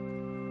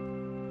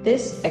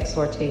This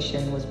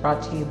exhortation was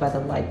brought to you by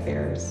the light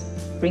bearers,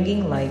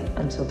 bringing light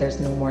until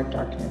there's no more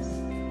darkness.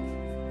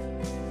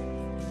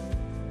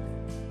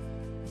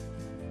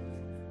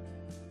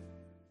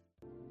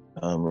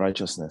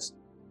 Righteousness.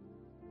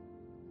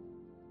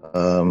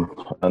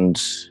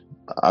 And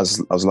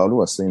as Lalu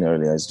was saying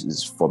earlier,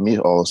 is for me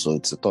also,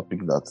 it's a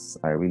topic that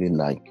I really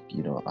like.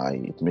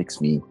 It makes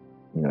me,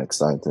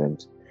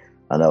 excited,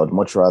 and I would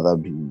much rather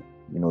be,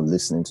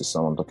 listening to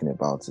someone talking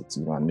about it,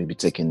 and maybe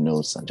taking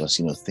notes and just,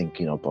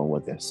 thinking about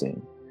what they're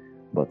saying.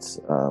 But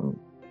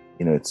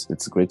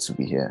it's great to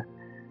be here.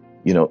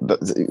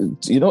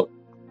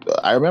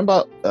 I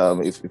remember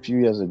a few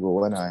years ago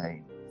when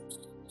I,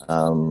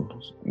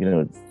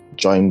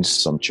 joined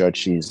some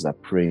churches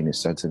that pray in a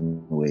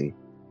certain way.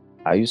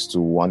 I used to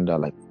wonder,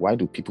 why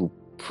do people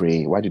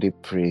pray? Why do they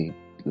pray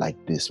like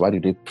this? Why do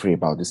they pray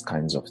about these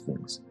kinds of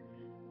things?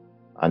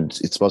 And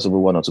it's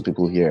possible one or two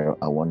people here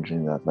are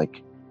wondering that,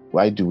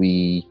 why do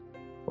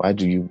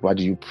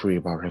you pray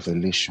about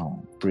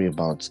revelation? Pray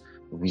about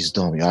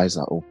wisdom, your eyes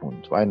are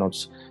opened. Why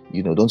not,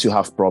 don't you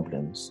have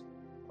problems?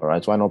 All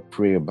right, why not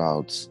pray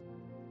about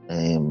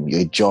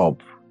your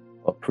job,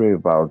 or pray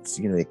about,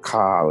 a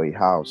car or a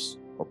house,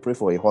 or pray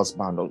for a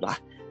husband, or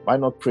why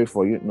not pray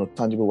for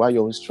tangible? Why are you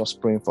always just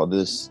praying for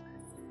this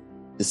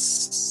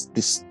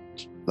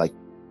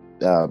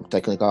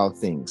technical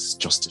things,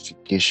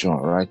 justification,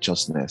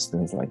 righteousness,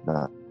 things like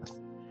that?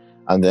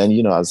 And then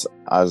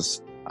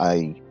as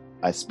I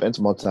spent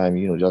more time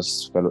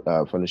just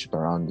fellowshipping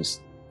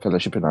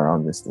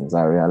around these things,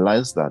 I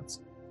realized that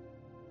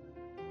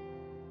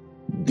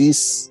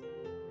these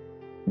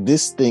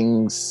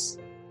things,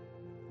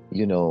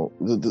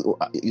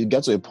 you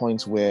get to a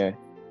point where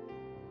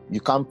you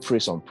can't pray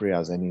some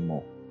prayers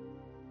anymore,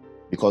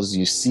 because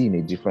you see in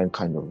a different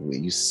kind of way.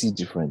 You see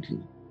differently.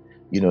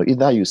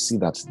 Either you see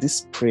that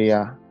this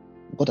prayer,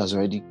 God has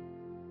already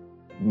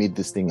made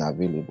this thing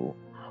available,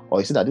 or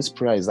you see that this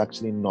prayer is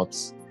actually not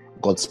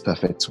God's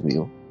perfect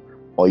will,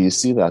 or you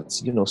see that,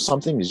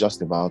 something is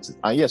just about it.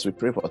 And yes, we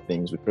pray for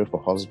things. We pray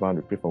for husband,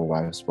 we pray for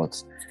wives,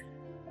 but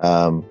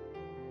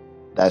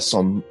there's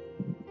some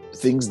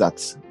things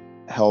that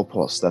help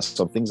us. There's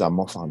some things that are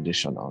more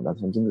foundational. There's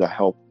some things that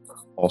help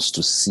us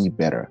to see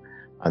better.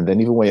 And then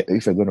even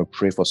if you're going to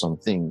pray for some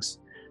things,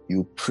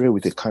 you pray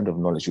with a kind of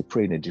knowledge. You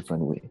pray in a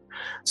different way.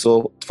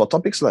 So for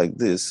topics like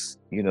this,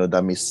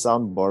 that may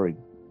sound boring,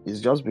 it's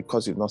just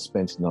because you've not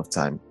spent enough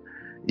time.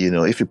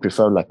 If you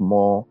prefer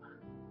more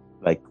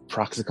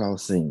practical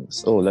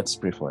things, let's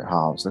pray for a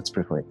house, let's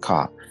pray for a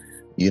car,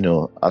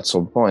 at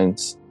some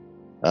point,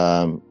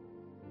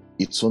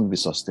 it won't be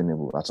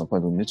sustainable. At some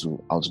point, we need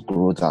to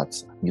outgrow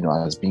that,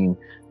 as being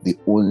the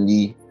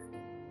only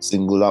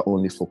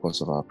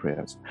focus of our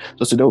prayers.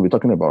 So today we'll be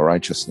talking about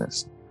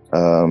righteousness.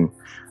 And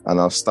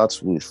I'll start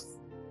with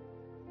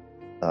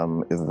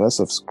a verse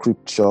of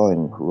scripture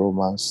in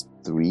Romans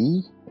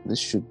 3. This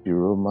should be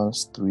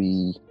Romans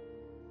 3,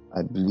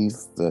 I believe,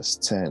 verse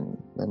 10.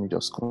 Let me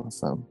just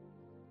confirm.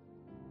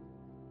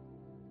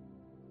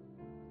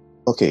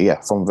 Okay, yeah,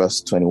 from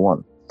verse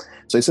 21.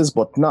 So it says,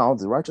 "But now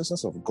the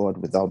righteousness of God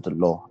without the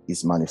law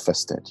is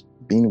manifested,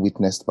 being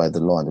witnessed by the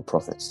law and the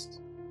prophets."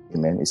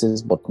 Amen. It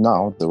says, "But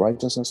now the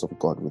righteousness of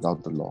God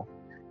without the law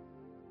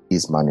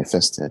is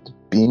manifested,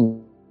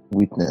 being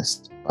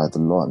witnessed by the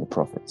law and the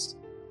prophets,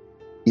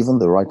 even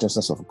the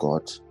righteousness of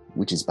God,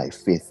 which is by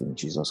faith in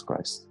Jesus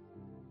Christ,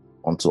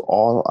 unto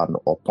all and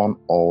upon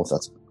all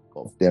that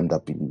of them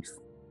that believe,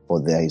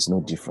 for there is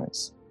no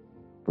difference."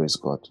 Praise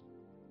God.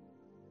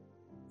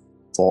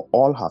 "For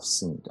all have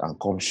sinned and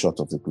come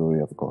short of the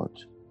glory of God,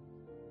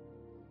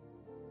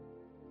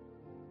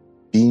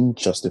 being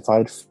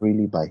justified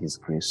freely by his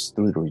grace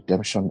through the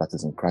redemption that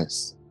is in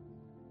Christ,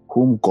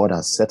 whom God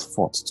has set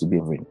forth to be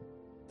reign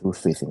through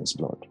faith in his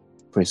blood."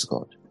 Praise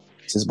God.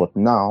 It says, "But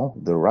now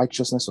the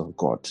righteousness of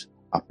God,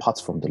 apart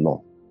from the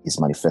law, is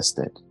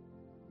manifested."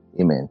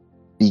 Amen.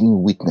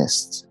 "Being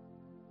witnessed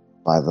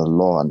by the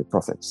law and the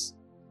prophets,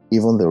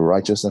 even the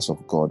righteousness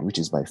of God, which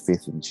is by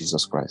faith in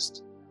Jesus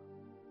Christ,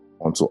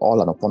 unto all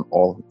and upon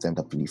all them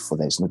that believe, for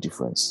there is no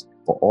difference.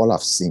 For all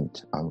have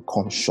sinned and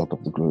come short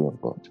of the glory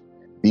of God,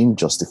 being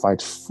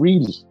justified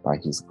freely by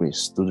his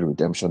grace through the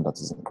redemption that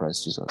is in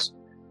Christ Jesus,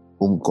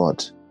 whom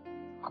God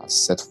has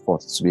set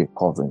forth to be a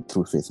covering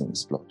through faith in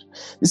his blood."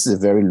 This is a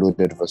very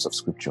loaded verse of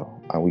scripture,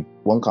 and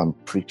one can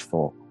preach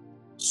for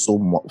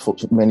for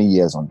many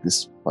years on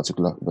this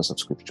particular verse of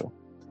scripture.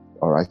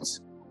 All right.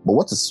 But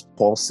what is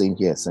Paul saying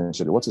here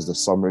essentially? What is the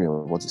summary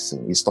of what he's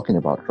saying? He's talking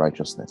about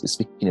righteousness. He's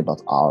speaking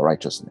about our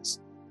righteousness.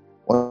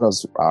 What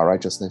does our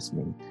righteousness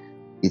mean?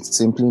 It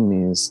simply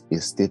means a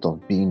state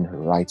of being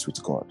right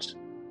with God.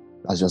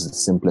 That's just the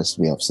simplest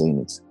way of saying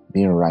it.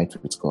 Being right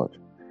with God.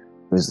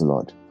 Praise the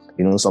Lord.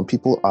 Some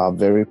people are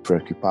very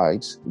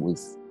preoccupied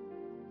with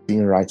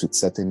being right with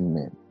certain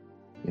men.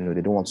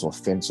 They don't want to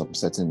offend some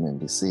certain men.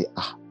 They say,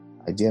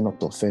 I dare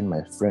not offend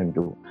my friend,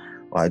 or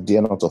I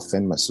dare not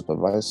offend my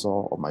supervisor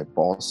or my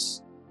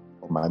boss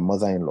or my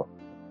mother-in-law.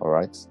 All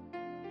right.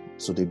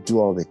 So they do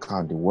all they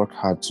can. They work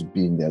hard to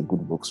be in their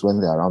good books. When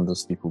they're around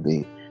those people,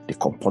 they they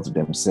comport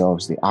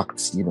themselves, they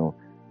act,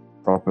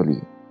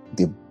 properly.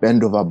 They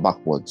bend over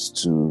backwards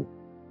to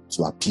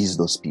appease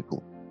those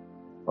people.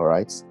 All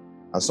right?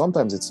 And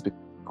sometimes it's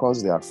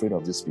because they are afraid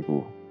of these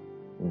people.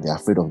 They're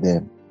afraid of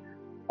them.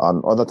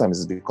 And other times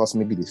it's because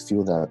maybe they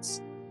feel that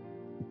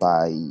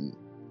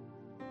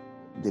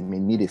they may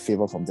need a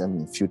favor from them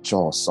in future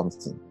or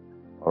something.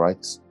 All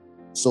right?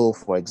 So,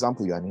 for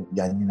example, you're in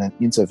an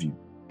interview.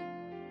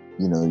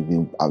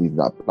 You've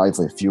applied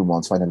for a few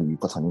months. Finally, you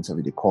got an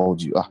interview. They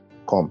called you.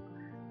 Come.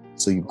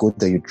 So you go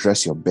there, you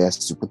dress your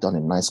best, you put on a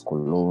nice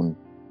cologne,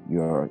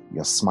 you're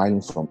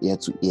smiling from ear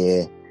to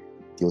ear.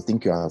 They'll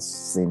think you are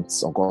Saint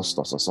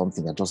Augustus or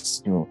something. You're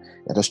just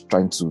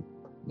trying to,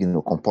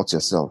 comport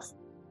yourself.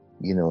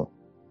 They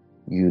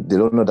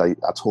don't know that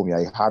at home you're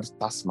a hard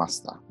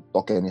taskmaster.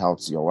 Talk anyhow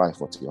to your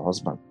wife or to your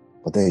husband.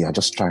 But there you're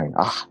just trying.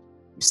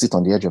 You sit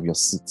on the edge of your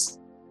seat.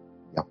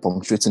 You're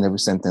punctuating every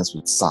sentence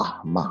with sir,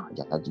 ma.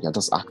 You're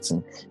just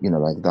acting,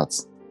 like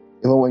that.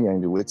 Even when you're in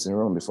the waiting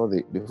room,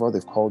 before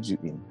they've called you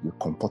in, you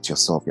comport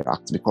yourself, you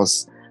act,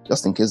 because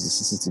just in case the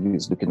CCTV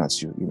is looking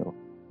at you,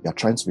 you're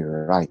trying to be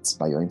right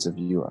by your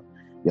interviewer.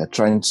 You're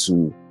trying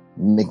to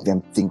make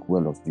them think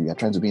well of you. You're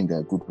trying to be in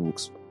their good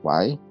books.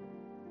 Why?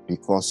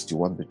 Because you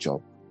want the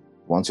job,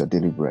 you want your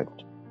daily bread.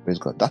 Praise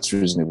God. That's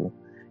reasonable,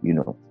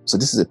 So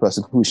this is a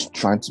person who is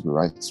trying to be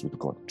right with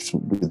God,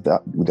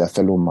 with their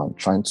fellow man,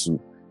 trying to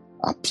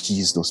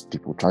appease those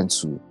people, trying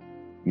to,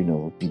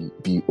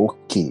 be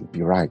okay,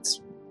 be right,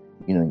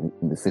 in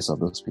the face of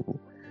those people.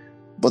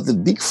 But the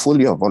big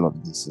folly of all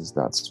of this is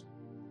that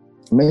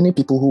many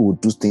people who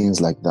would do things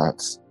like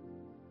that,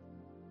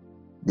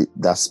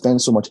 that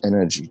spend so much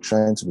energy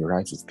trying to be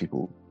right with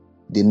people,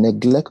 they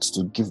neglect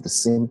to give the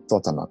same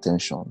thought and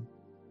attention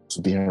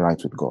to being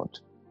right with God.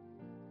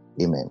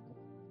 Amen.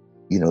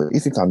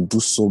 If you can do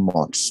so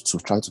much to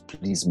try to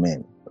please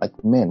men,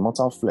 like men,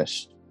 mortal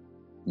flesh,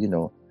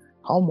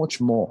 how much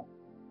more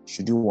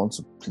should you want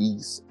to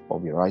please or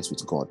be right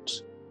with God,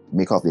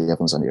 maker of the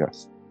heavens and the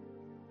earth?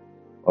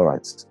 All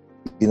right.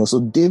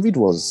 So David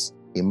was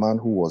a man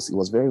who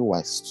was very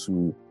wise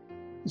to,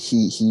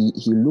 he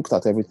looked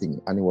at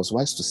everything, and he was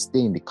wise to stay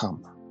in the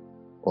camp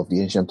of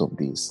the Ancient of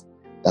Days.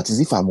 That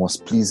is, if I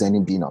must please any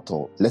being at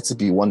all, let it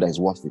be one that is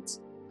worth it.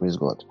 Praise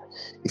God.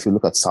 If you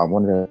look at Psalm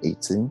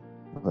 118,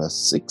 verse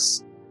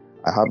 6,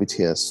 I have it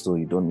here, so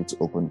you don't need to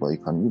open, but you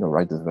can,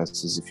 write the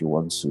verses if you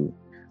want to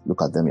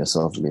look at them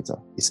yourself later.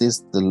 It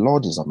says, the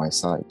Lord is on my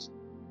side.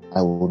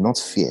 I will not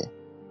fear.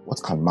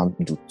 What can man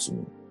do to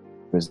me?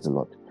 Praise the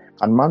Lord.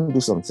 Can man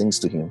do some things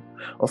to him?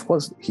 Of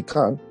course, he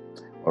can.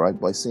 All right.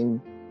 By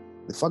saying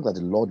the fact that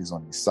the Lord is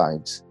on his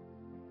side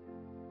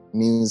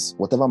means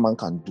whatever man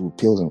can do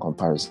pales in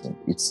comparison.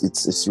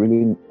 It's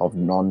really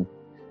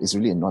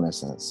a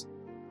non-essence.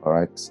 All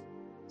right. It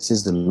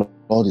says the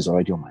Lord is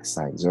already on my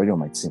side. He's already on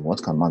my team.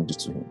 What can man do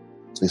to him?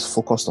 So he's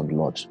focused on the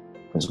Lord.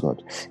 Praise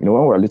God. When we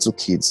were little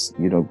kids,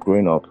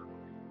 growing up,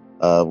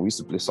 we used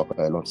to play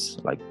soccer a lot,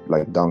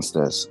 like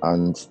downstairs.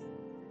 And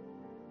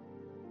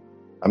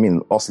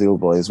us little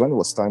boys, when it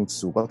was time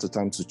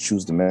to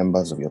choose the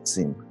members of your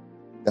team,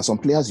 there are some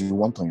players you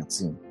want on your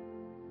team.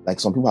 Like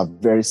some people are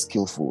very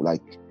skillful.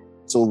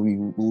 So we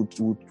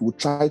would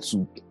try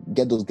to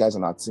get those guys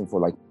on our team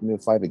for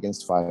 5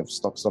 against 5,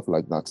 stuff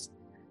like that.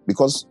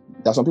 Because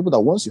there are some people that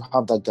once you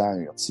have that guy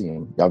on your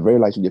team, you're very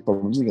likely you're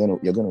going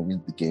to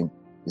win the game.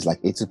 It's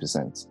like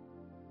 80%.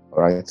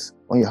 All right.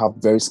 When you have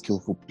very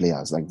skillful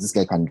players, like this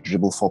guy can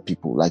dribble 4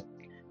 people,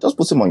 just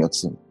put him on your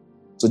team.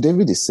 So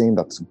David is saying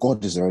that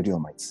God is already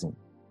on my team.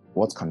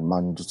 What can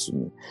man do to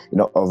me?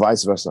 Or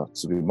vice versa,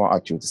 to be more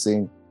accurate,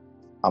 saying,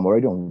 I'm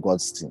already on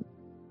God's team.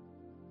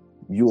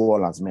 You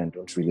all as men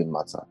don't really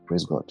matter.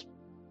 Praise God.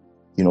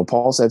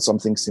 Paul said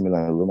something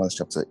similar in Romans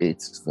chapter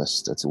 8,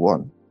 verse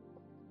 31.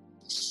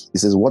 He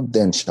says, what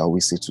then shall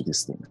we say to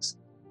these things?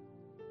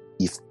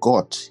 If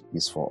God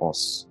is for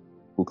us,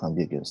 who can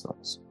be against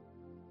us?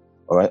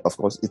 All right. Of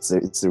course, it's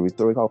a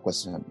rhetorical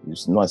question. You're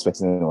not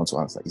expecting anyone to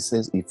answer. He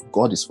says, if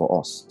God is for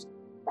us,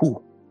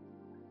 who?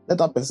 Let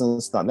that person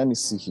stand. Let me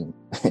see him.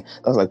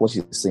 That's like what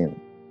he's saying.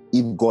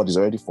 If God is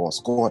already for us,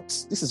 God,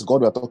 this is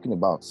God we are talking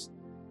about.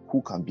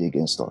 Who can be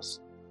against us?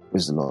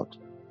 Praise the Lord.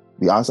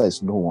 The answer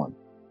is no one.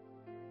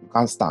 You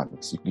can't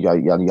stand.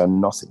 You're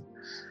nothing.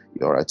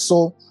 All right.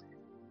 So,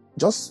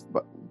 just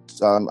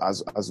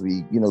as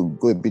we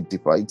go a bit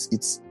deeper,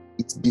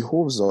 it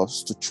behoves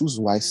us to choose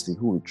wisely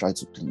who we try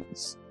to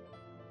please.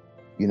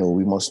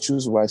 We must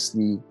choose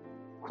wisely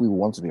who we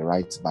want to be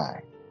right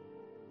by.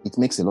 It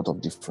makes a lot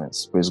of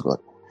difference. Praise God.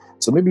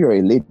 So maybe you're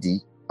a lady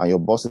and your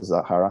bosses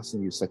are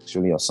harassing you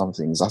sexually or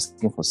something, is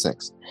asking for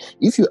sex.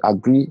 If you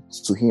agree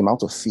to him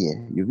out of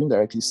fear, you've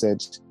indirectly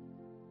said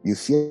you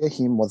fear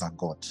him more than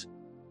God,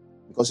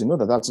 because you know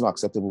that that's not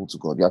acceptable to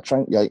God.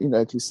 You're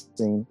indirectly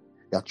saying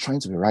you're trying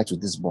to be right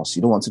with this boss.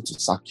 You don't want him to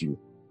sack you.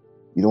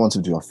 You don't want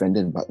him to be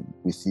offended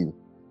with you.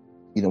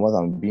 More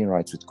than being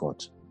right with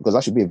God, because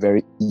that should be a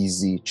very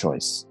easy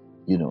choice.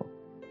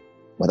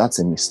 But that's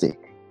a mistake.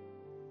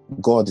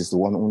 God is the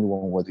only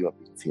one worthy of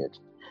being feared.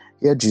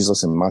 Hear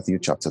Jesus in Matthew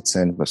chapter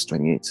 10, verse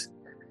 28.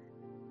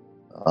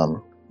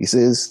 He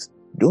says,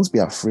 don't be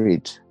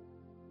afraid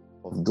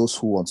of those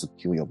who want to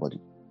kill your body.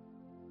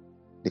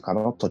 They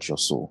cannot touch your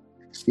soul.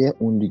 Fear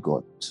only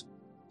God.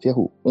 Fear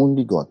who?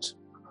 Only God,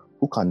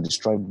 who can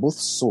destroy both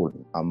soul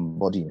and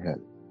body in hell.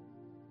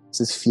 It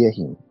says, fear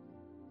him.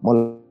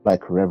 More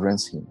like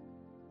reverence him.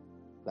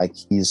 Like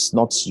he's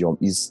not your,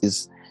 is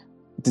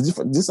the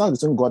difference. This is not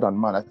between God and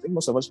man. I think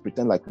most of us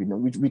pretend like we know.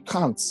 We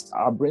can't.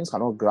 Our brains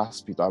cannot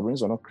grasp it. Our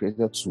brains are not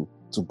created to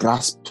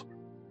grasp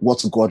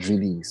what God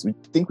really is. We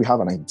think we have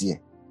an idea.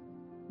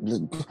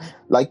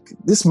 Like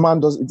this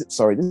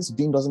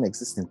being doesn't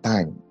exist in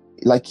time.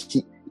 Like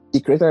he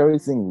created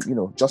everything,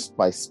 just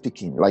by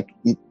speaking. Like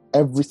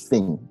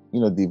everything,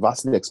 the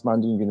vastly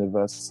expanding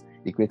universe,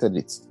 he created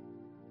it.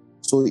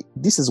 So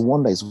this is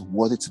one that is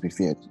worthy to be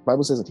feared. The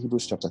Bible says in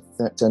Hebrews chapter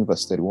 10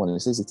 verse 31, it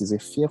says it is a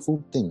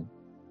fearful thing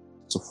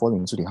to fall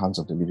into the hands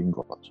of the living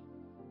God.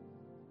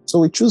 So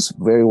we choose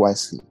very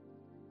wisely.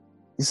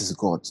 This is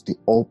God, the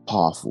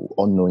all-powerful,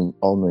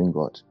 all-knowing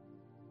God.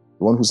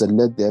 The one who said,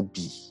 let there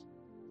be,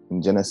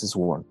 in Genesis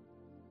 1,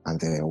 and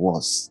there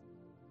was.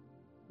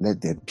 Let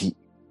there be,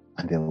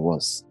 and there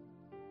was.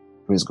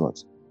 Praise God.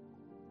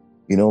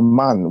 When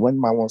man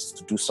wants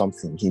to do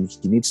something, he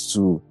needs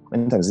to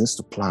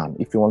plan.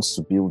 If he wants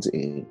to build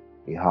a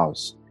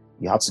house,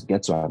 you have to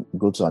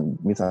go to and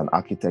meet an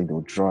architect.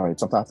 They'll draw it.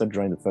 Sometimes after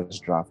drawing the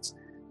first draft,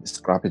 they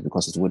scrap it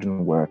because it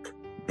wouldn't work.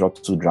 Draw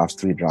 2 drafts,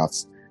 3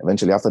 drafts.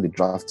 Eventually, after the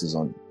draft is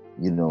on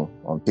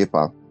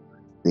paper,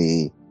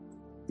 they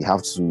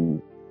have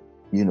to,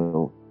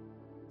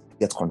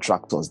 get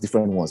contractors,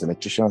 different ones,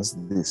 electricians,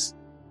 this.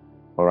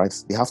 All right.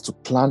 They have to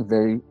plan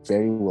very,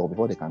 very well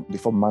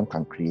before man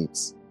can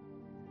create.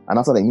 And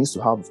after that, he needs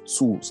to have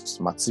tools,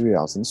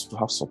 materials, he needs to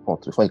have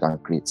support before he can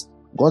create.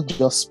 God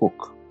just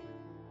spoke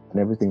and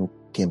everything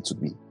came to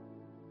be.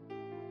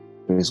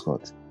 Praise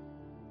God.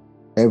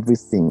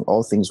 Everything,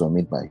 all things were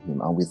made by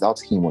him, and without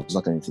him was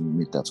not anything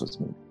made that was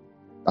made.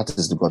 That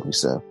is the God we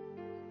serve.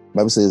 The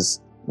Bible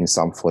says in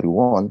Psalm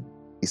 41,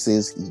 it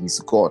says he is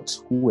God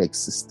who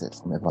existed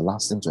from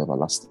everlasting to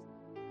everlasting.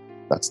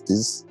 That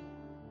is,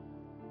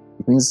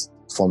 it means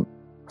from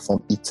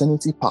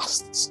eternity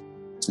past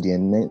to the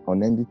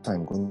unending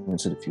time going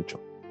into the future.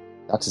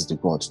 That is the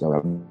God that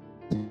we're.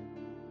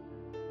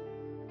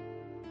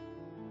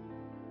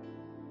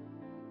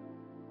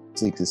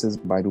 It says,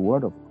 by the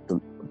word of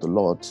the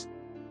Lord,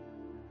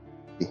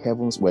 the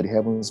heavens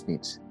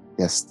meet,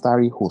 their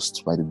starry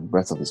hosts by the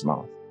breath of his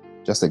mouth.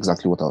 Just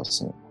exactly what I was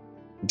saying.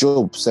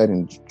 Job said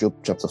in Job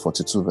chapter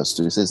 42 verse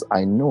 2, it says,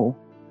 I know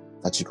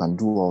that you can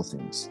do all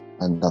things,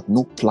 and that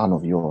no plan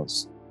of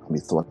yours can be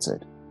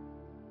thwarted.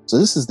 So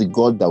this is the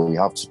God that we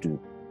have to do.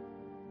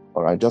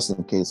 All right, just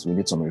in case we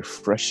need some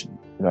refreshing.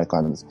 I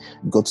can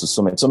go to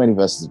so many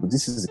verses, but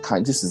this is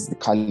the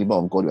caliber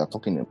of God we are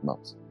talking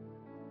about.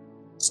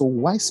 So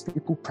wise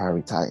people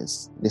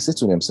prioritize. They say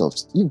to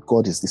themselves, if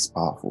God is this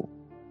powerful,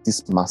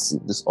 this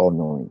massive, this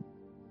all-knowing,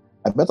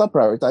 I better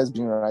prioritize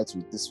being right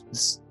with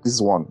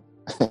this one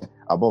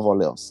above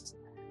all else.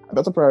 I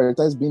better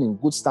prioritize being in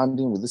good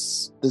standing with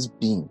this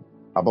being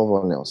above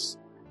all else.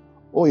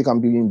 Or you can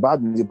be in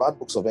the bad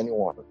books of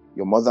anyone,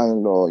 your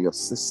mother-in-law, your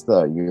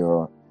sister,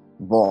 your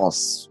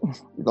boss.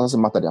 It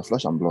doesn't matter, they're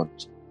flesh and blood.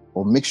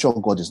 Or make sure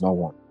God is not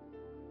one.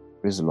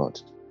 Praise the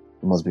Lord.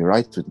 You must be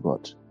right with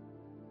God.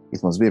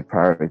 It must be a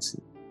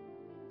priority.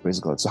 Praise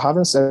God. So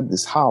having said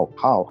this, how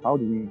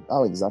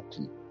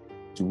exactly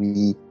do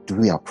we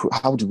approve?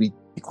 How do we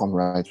become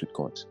right with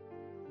God?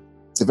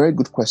 It's a very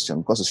good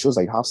question, because it shows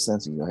that you have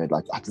sense in your head,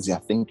 like as you're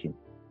thinking,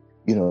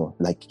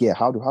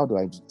 how do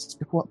I do this?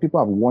 People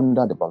have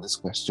wondered about this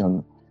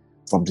question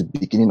from the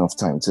beginning of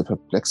time. It's a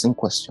perplexing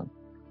question.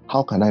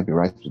 How can I be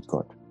right with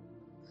God?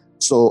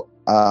 So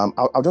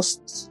I'll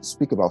just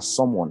speak about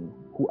someone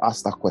who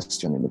asked that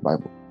question in the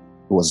Bible.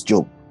 It was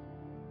Job.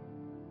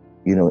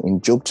 In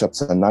Job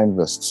chapter 9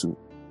 verse 2.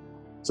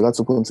 So let's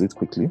open to it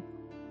quickly.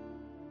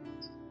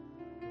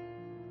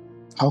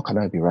 How can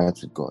I be right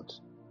with God?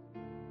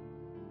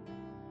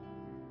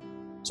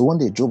 So one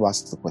day Job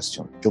asked the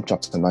question, Job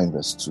chapter 9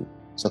 verse 2,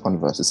 second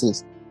verse. It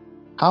says,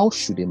 how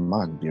should a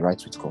man be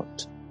right with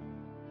God?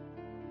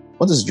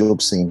 What is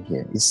Job saying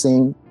here? He's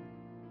saying,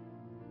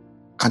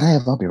 can I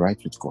ever be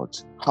right with God?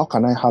 How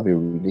can I have a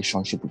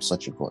relationship with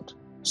such a God?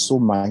 So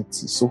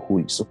mighty, so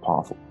holy, so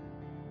powerful.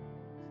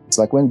 It's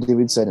like when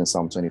David said in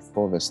Psalm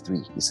 24 verse 3,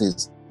 he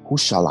says, who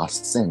shall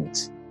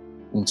ascend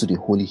into the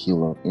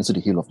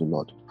hill of the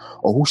Lord?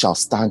 Or who shall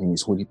stand in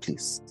his holy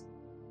place?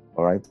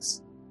 All right?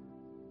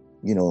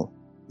 He's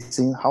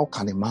saying, how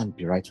can a man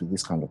be right with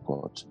this kind of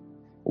God?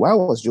 Why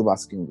was Job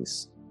asking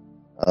this?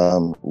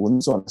 We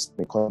need to understand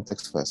the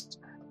context first.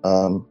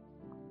 We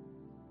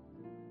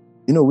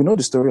know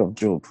the story of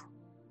Job,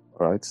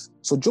 right?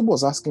 So Job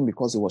was asking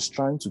because he was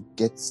trying to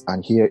get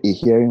a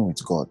hearing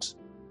with God.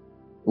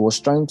 He was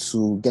trying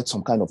to get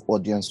some kind of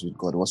audience with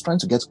God. He was trying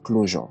to get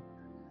closure.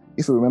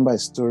 If you remember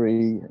his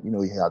story,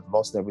 he had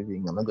lost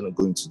everything. I'm not going to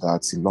go into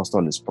that. He lost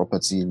all his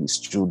property, his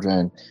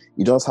children.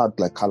 He just had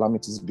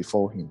calamities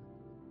before him.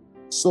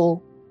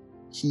 So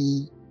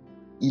he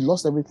he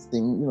lost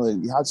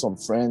everything. He had some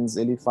friends,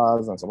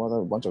 Eliphaz and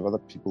a bunch of other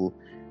people.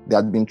 They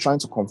had been trying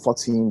to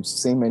comfort him,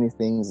 saying many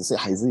things. They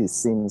say Isaiah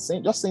is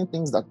just saying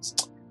things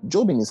that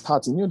Job in his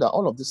heart, he knew that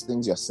all of these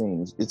things you're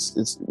saying, it's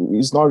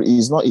not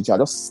it. You're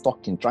just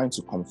stuck in trying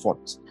to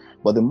comfort.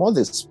 But the more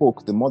they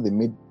spoke, the more they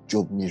made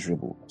Job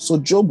miserable. So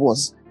Job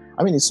was,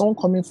 it's someone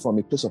coming from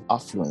a place of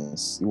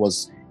affluence. He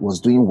was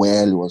doing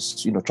well. He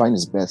was, trying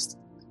his best.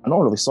 And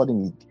all of a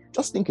sudden, he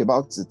just think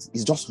about it.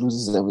 He just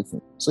loses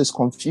everything. So he's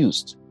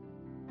confused.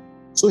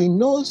 So he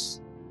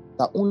knows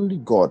that only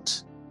God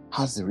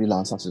has the real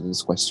answer to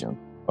this question.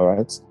 All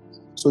right.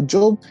 So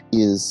Job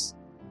he's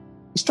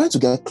trying to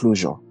get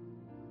closure.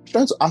 He's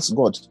trying to ask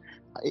God.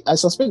 I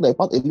suspect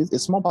that a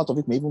small part of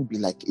it may even be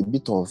like a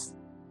bit of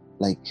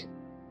like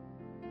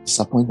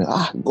disappointment.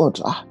 God,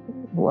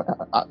 why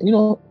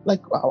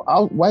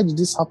did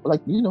this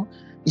happen?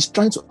 He's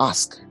trying to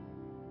ask,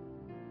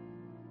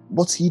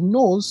 but he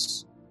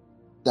knows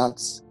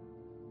that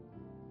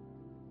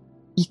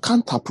he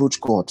can't approach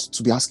God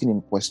to be asking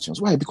him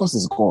questions. Why? Because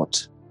it's God.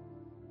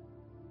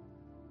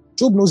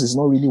 Job knows he's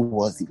not really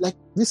worthy. Like,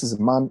 this is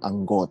man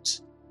and God.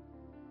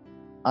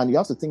 And you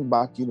have to think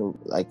back,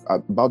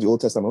 about the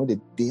Old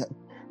Testament. When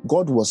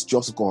God was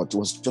just God. It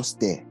was just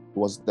there.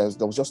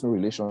 There was just no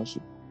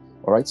relationship.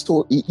 All right?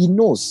 So he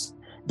knows,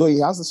 though he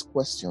has these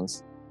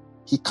questions,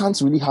 he can't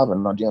really have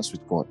an audience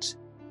with God.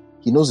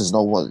 He knows he's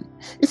not worthy.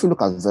 If you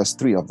look at verse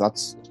 3 of that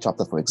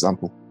chapter, for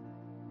example,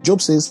 Job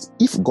says,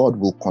 if God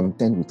will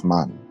contend with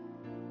man,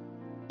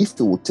 if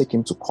he will take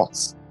him to court,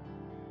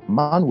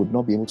 man would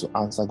not be able to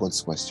answer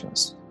God's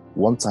questions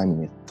one time in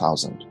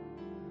 1,000.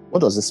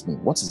 What does this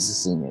mean? What is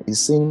this saying here? He's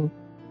saying,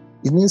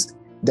 it means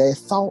there are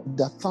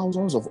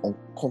thousands of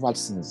uncovered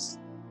sins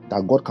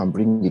that God can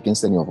bring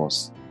against any of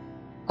us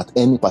at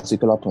any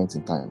particular point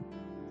in time,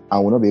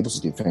 and will not be able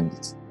to defend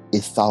it.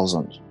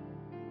 1,000.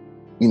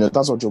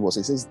 That's what Job was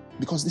saying. He says,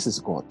 because this is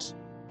God.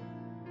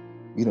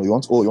 You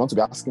want to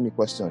be asking me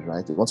questions,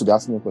 right? You want to be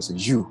asking me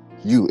questions. You,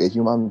 a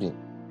human being.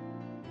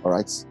 All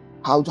right?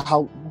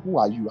 Who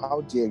are you?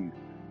 How dare you?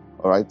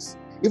 All right?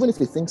 Even if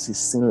he thinks he's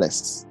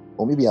sinless,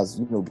 or maybe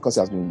because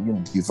he has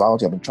been devout,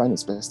 he has been trying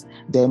his best,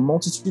 there are a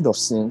multitude of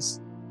sins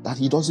that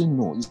he doesn't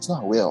know, he's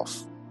not aware of.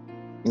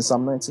 In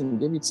Psalm 19,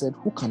 David said,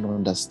 who can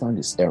understand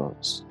his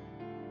errors?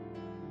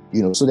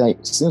 So there are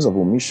sins of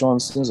omission,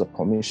 sins of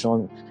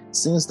commission,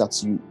 sins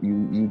that you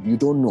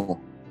don't know.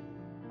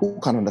 Who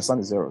can understand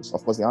his errors?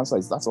 Of course, the answer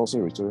is that's also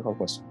a rhetorical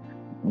question.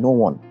 No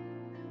one.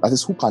 That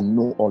is, who can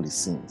know all his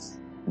sins?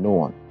 No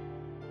one.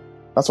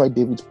 That's why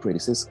David prayed. He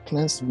says,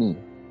 cleanse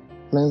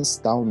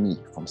thou me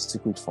from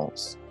secret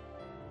faults.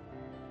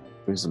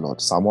 Praise the Lord.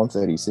 Psalm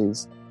 130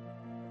 says,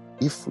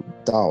 if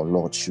thou,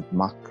 Lord, should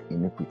mark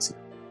iniquity,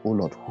 O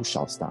Lord, who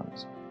shall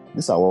stand?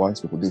 These are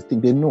wise people. They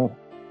think they know.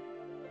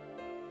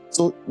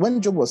 So when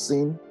Job was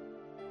saying,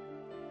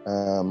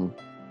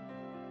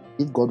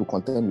 if God will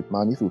contend with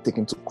man, if he will take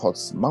him to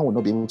courts, man will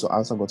not be able to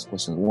answer God's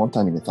questions one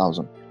time in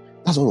 1,000.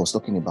 That's what he was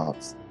talking about.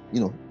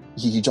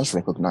 He just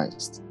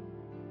recognized.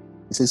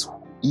 He says,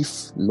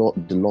 if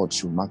the Lord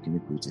should mark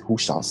iniquity, who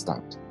shall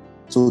stand?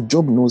 So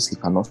Job knows he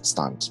cannot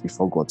stand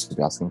before God to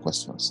be asking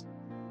questions.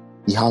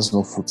 He has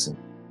no footing.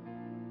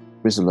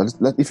 Praise the Lord.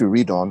 If you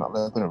read on, I'm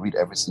not going to read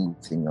every single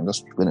thing. I'm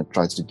just going to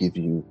try to give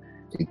you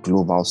a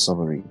global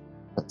summary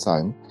at a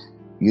time.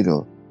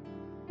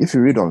 If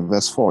you read on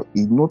verse 4,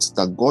 he notes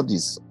that God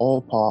is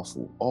all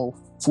powerful, all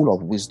full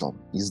of wisdom.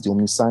 He's the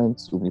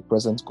omniscient,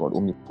 omnipresent God,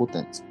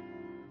 omnipotent.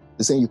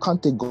 He's saying you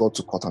can't take God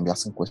to court and be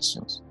asking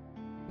questions.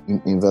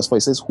 In verse 4,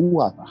 it says,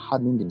 who hath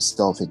hardened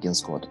himself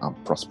against God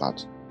and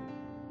prospered?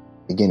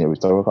 Again, a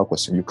rhetorical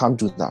question. You can't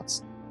do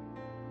that.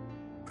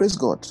 Praise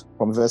God.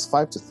 From verse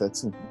 5 to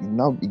 13,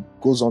 now it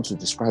goes on to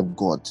describe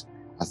God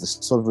as the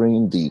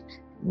sovereign, the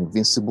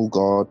invincible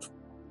God.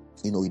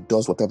 He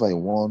does whatever he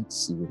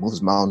wants. He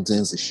removes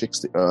mountains. He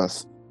shakes the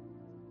earth.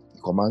 He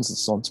commands the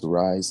sun to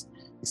rise.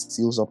 He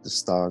seals up the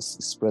stars.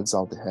 He spreads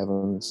out the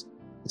heavens.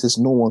 It says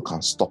no one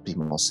can stop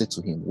him or say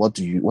to him, what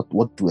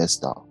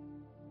doest thou?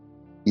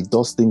 He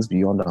does things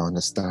beyond our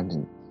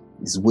understanding.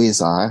 His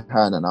ways are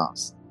higher than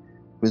ours.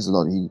 Praise the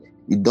Lord.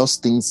 He does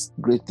things,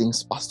 great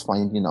things past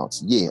finding out.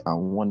 Yea,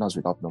 and wonders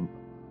without number.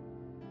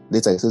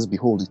 Later it says,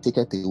 behold, he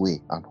taketh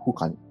away, and who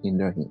can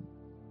hinder him?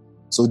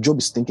 So Job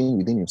is thinking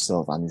within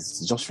himself and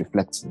is just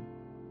reflecting.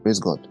 Praise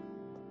God.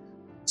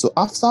 So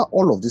after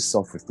all of this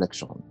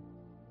self-reflection,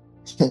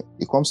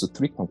 it comes to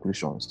three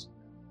conclusions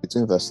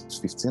between verse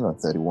 15 and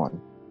 31.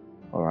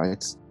 All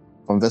right.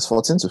 From verse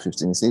 14 to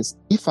 15, he says,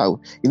 if I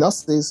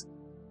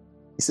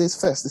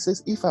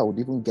would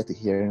even get a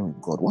hearing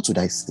with God, what would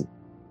I say?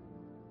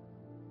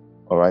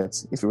 All right.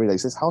 If you read that, it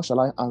says, how shall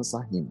I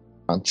answer him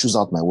and choose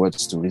out my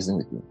words to reason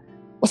with him?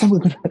 What am I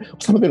going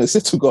to say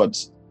to God?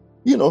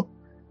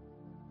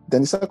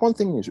 Then the second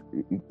thing he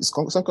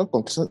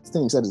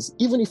said is,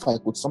 even if I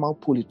could somehow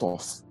pull it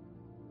off,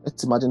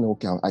 let's imagine,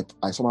 okay,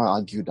 I somehow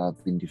argued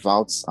I've been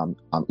devout, I'm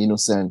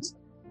innocent,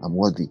 I'm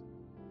worthy.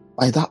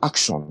 By that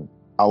action,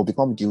 I will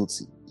become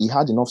guilty. He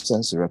had enough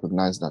sense to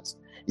recognize that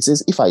It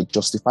says, if I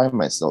justify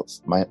myself,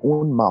 my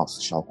own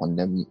mouth shall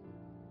condemn me.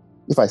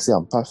 If I say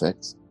I'm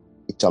perfect,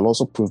 it shall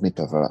also prove me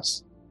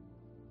perverse.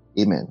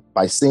 Amen.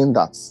 By saying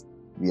that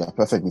we are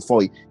perfect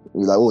before you're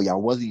like, oh, you're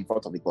worthy in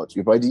front of the God.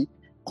 You've already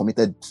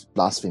committed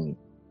blasphemy.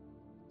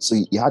 So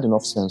he had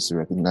enough sense to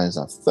recognize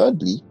that.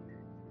 Thirdly,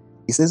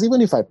 he says, even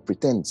if I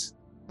pretend,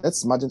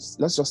 let's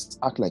just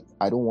act like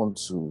I'm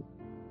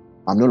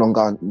no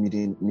longer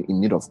in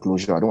need of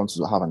closure. I don't want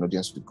to have an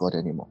audience with God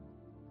anymore.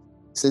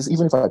 He says,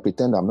 even if I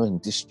pretend I'm not in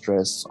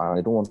distress, and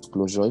I don't want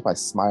closure, if I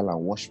smile and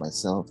wash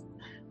myself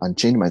and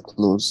change my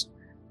clothes,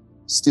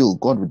 still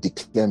God would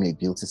declare me a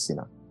guilty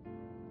sinner.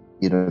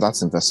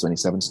 That's in verse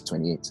 27 to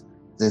 28. It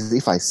says,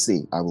 if I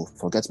say I will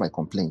forget my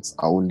complaints,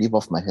 I will leave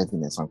off my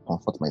heaviness and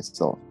comfort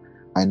myself,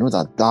 I know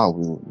that thou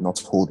will not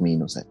hold me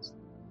innocent.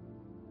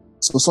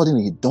 So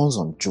suddenly it dawns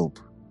on Job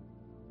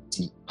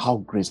how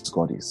great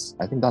God is.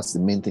 I think that's the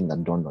main thing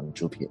that dawned on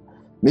Job here.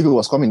 Maybe it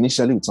was coming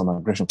initially with some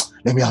aggression.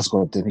 Let me ask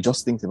God. Then he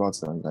just thinks about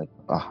it and like,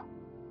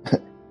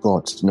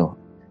 God, no.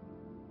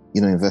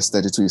 In verse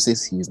 32, it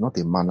says, he is not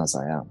a man as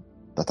I am,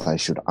 that I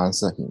should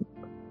answer him,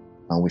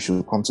 and we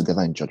should come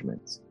together in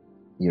judgment.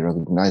 He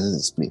recognizes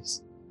his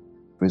place.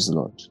 Praise the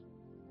Lord.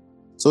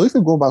 So if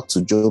we go back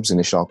to Job's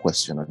initial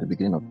question at the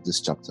beginning of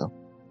this chapter,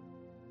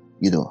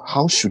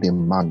 how should a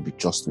man be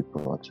just with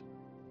God?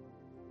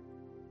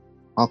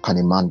 How can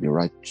a man be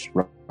right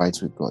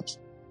with God?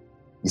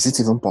 Is it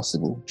even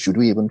possible? Should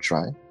we even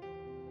try?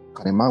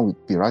 Can a man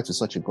be right with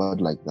such a God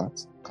like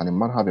that? Can a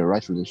man have a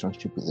right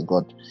relationship with a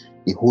God,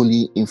 a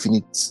holy,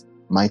 infinite,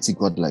 mighty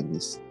God like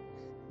this?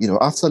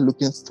 After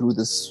looking through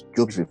this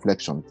Job's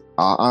reflection,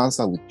 our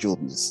answer with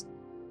Job is,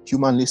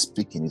 humanly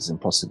speaking, it's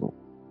impossible.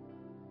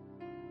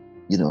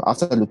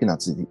 After looking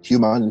at it,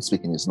 humanly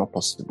speaking, it's not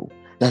possible.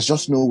 There's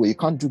just no way. You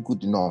can't do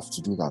good enough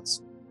to do that.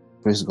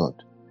 Praise God.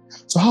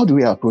 So how do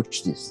we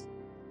approach this?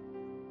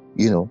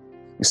 You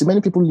see,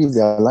 many people live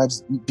their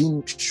lives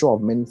being sure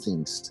of many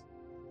things.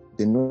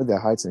 They know their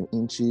heights in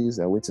inches,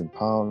 their weight in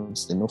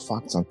pounds, they know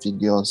facts and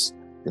figures,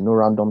 they know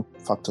random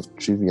fact of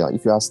trivia.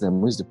 If you ask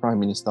them, who is the Prime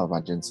Minister of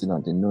Argentina,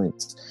 they know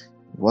it.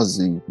 What's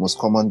the most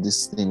common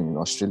this thing in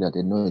Australia,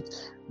 they know it.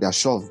 They are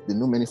sure they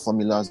know many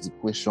formulas,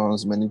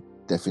 equations, many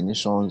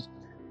definitions.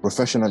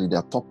 Professionally, they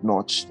are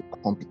top-notch,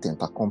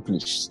 competent,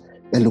 accomplished,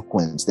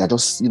 eloquent. They are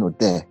just,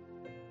 there.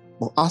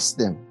 But ask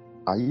them,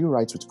 are you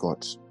right with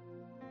God?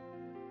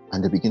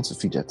 And they begin to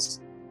fidget.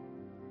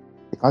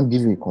 They can't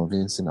give you a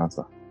convincing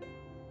answer.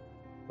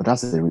 But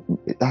that's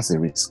a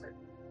risk.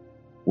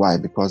 Why?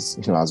 Because,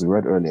 as we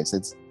read earlier, it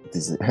says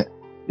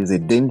there's a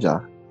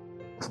danger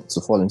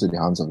to fall into the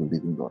hands of the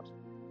living God.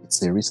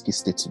 It's a risky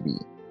state to be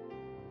in.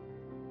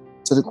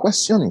 So the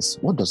question is,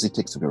 what does it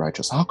take to be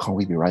righteous? How can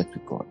we be right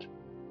with God?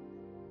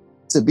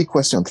 It's a big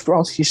question.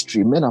 Throughout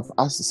history, men have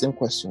asked the same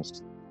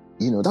questions.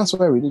 That's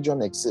why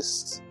religion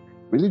exists.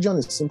 Religion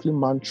is simply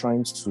man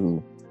trying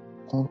to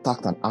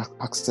contact and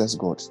access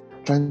God,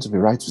 trying to be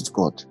right with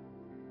God.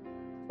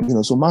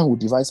 So man will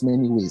devise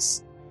many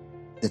ways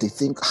that they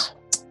think,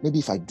 maybe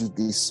if I do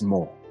this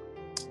more,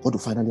 God will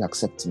finally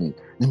accept me.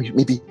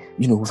 Maybe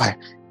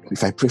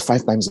if I pray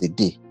 5 times a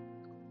day,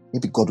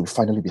 maybe God will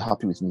finally be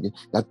happy with me.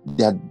 That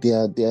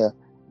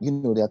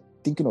they're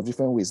thinking of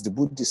different ways. The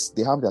Buddhists,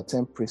 they have their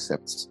 10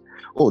 precepts.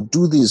 Oh,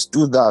 do this,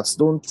 do that.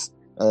 Don't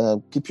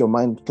keep your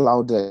mind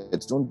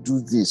clouded. Don't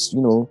do this.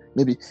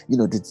 Maybe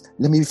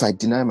if I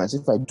deny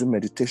myself, if I do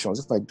meditations,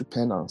 if I do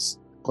penance,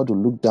 God will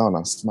look down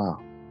and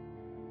smile.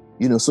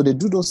 So they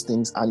do those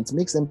things and it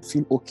makes them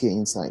feel okay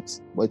inside.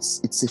 But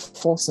it's a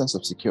false sense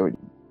of security.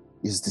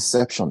 It's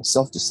deception,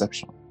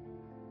 self-deception.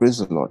 Praise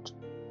the Lord.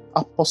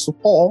 Apostle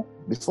Paul,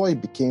 before he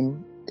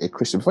became a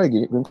Christian, before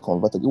he became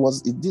converted,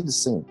 he did the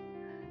same.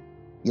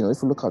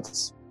 If you look at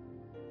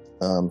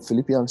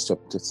Philippians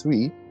chapter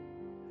 3,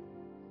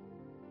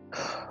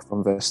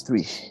 from verse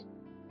 3,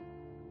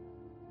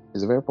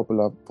 it's a very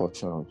popular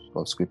portion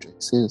of scripture.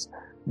 It says,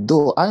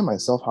 though I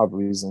myself have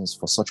reasons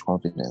for such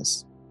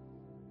confidence,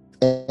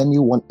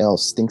 anyone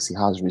else thinks he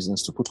has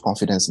reasons to put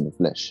confidence in the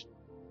flesh,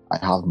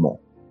 I have more.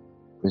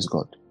 Praise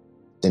God.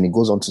 Then he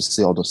goes on to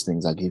say all those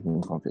things that gave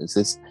him confidence.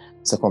 It says,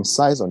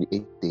 circumcised on the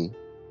 8th day,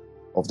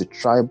 of the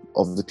tribe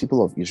of the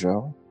people of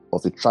Israel,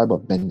 of the tribe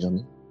of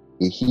Benjamin,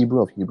 a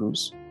Hebrew of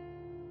Hebrews,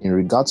 in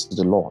regards to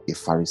the law, a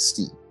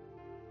Pharisee,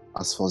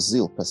 as for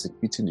zeal,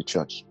 persecuting the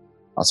church,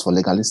 as for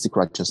legalistic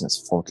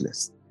righteousness,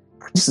 faultless.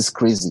 This is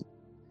crazy.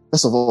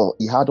 First of all,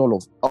 he had all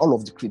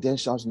of the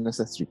credentials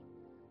necessary.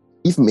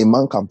 If a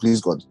man can please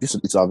God, it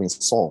would have been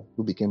Saul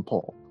who became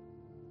Paul.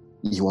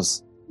 He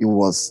was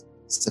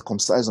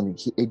circumcised on the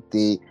 8th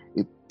day,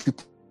 a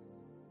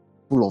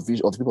people of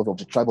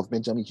the tribe of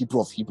Benjamin,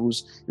 Hebrew of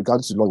Hebrews,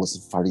 regarding to the law, was a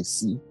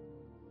Pharisee.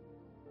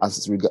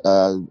 As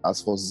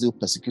for zeal,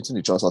 persecuting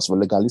the church, as for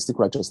legalistic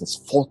righteousness,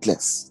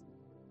 faultless.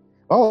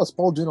 Why was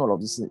Paul doing all of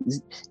this?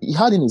 He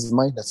had in his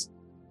mind that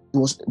he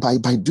was by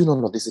doing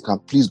all of this, he can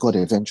please God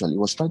eventually. He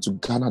was trying to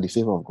garner the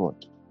favor of God.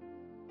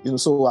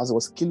 So as he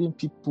was killing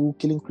people,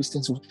 killing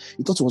Christians,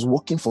 he thought he was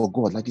working for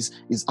God, like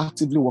he's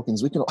actively working,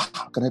 he's waking up,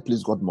 how can I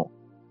please God more?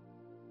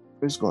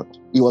 Praise God.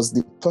 He was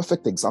the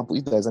perfect example,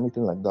 if there's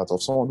anything like that,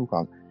 of someone who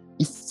can,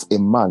 if a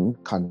man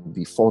can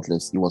be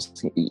faultless,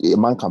 a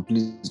man can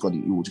please God,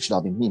 it should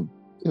have been him.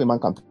 If a man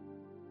can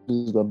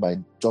please God by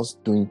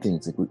just doing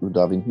things, it would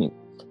have been him.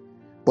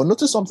 But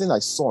notice something I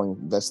saw in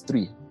verse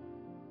 3.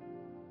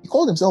 He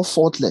called himself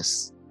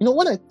faultless.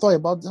 When I thought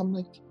about it, I'm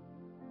like,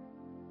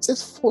 it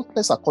says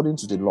faultless according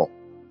to the law.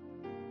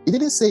 He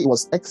didn't say it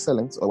was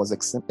excellent or was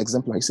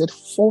exemplary. He said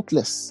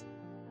faultless.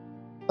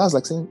 That's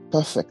like saying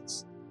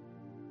perfect.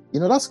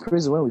 That's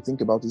crazy when we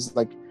think about it. It's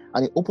like,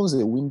 and it opens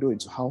a window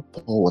into how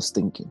Paul was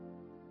thinking.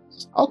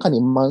 How can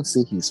a man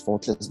say he is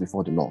faultless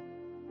before the law?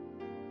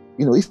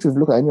 If you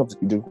look at any of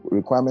the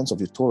requirements of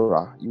the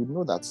Torah, you would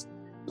know that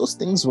those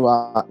things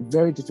were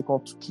very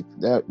difficult to keep.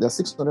 There are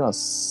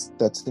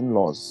 613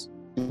 laws,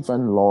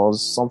 different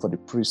laws, some for the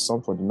priests,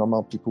 some for the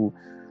normal people.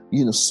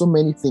 So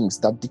many things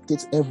that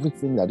dictate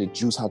everything that the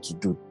Jews had to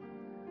do.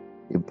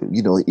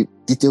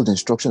 Detailed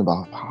instruction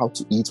about how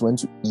to eat,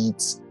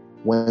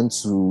 when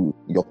to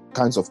your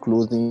kinds of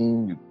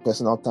clothing, your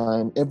personal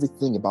time,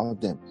 everything about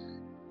them.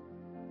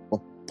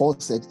 But Paul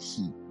said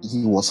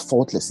he was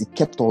faultless. He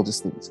kept all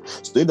these things.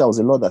 So if there was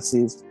a law that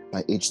says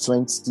by age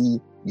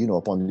 20,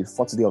 upon the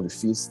 40th day of the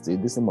feast,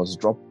 this thing must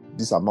drop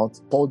this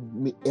amount, Paul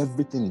made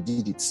everything, he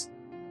did it.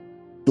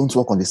 Don't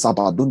work on the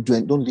Sabbath, don't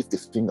lift the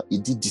finger. He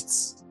did it.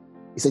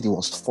 He said he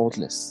was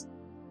faultless.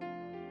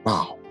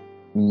 Wow.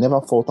 He never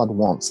faltered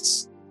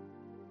once.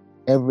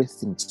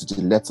 Everything to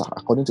the letter,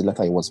 according to the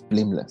letter, he was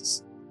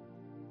blameless.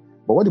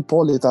 But what did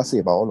Paul later say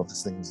about all of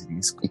these things?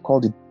 He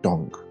called it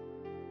dung.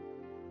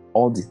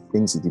 All the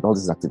things he did, all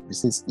these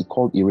activities,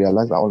 he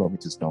realized that all of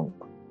it is dung.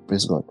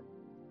 Praise God.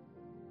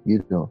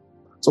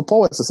 So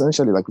Paul was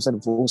essentially, like we said, he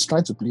was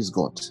trying to please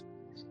God.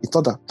 He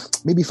thought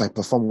that maybe if I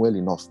perform well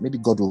enough, maybe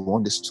God will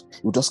want this.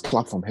 He will just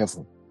clap from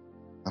heaven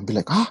and be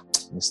like,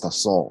 Mr.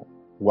 Saul,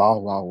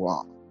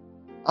 wow.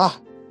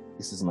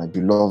 This is my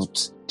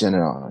beloved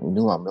general,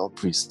 a male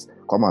priest.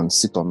 Come and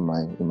sit in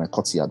my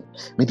courtyard.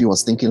 Maybe he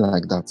was thinking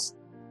like that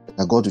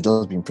God would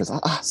just be impressed.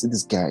 See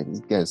this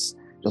guy's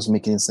just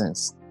making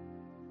sense.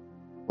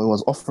 But he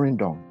was offering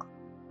dung.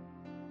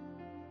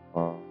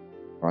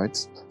 Right?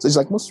 So it's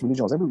like most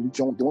religions. Every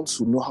religion, they want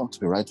to know how to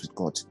be right with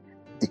God.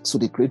 So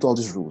they create all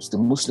these rules. The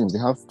Muslims, they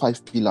have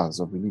 5 pillars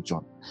of religion.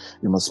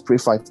 You must pray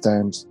 5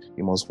 times.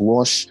 You must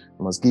wash.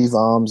 You must give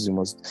alms. You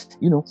must,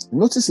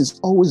 notice it's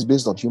always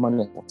based on human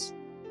effort.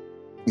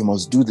 You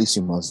must do this.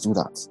 You must do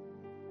that.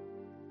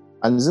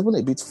 And it's even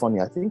a bit funny.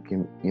 I think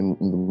in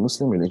the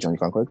Muslim religion, you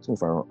can correct me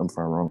if I'm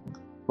wrong,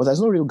 but there's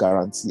no real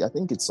guarantee. I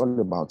think it's all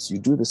about you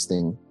do this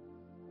thing,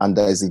 and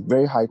there is a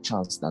very high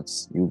chance that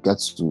you get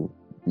to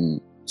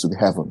their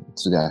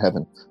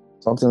heaven,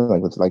 something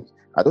like that. Like,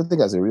 I don't think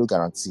there's a real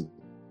guarantee.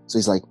 So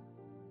it's like,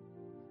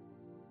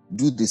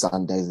 do this,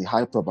 and there is a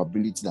high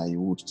probability that you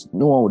would.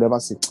 No one would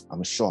ever say,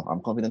 I'm sure, I'm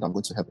confident I'm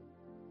going to heaven.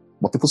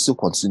 But people still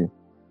continue.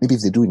 Maybe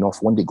if they do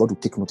enough, one day God will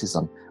take notice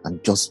and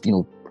just, be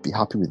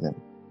happy with them.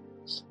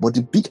 But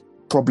the big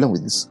problem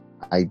with this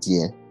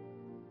idea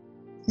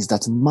is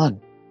that man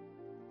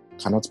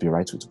cannot be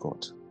right with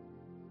God.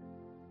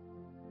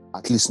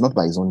 At least not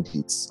by his own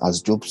deeds,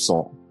 as Job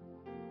saw.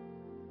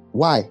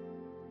 Why?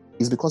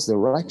 It's because the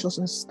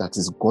righteousness that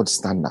is God's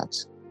standard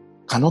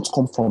cannot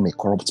come from a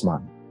corrupt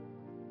man.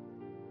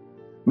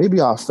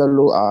 Maybe our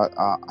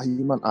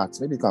human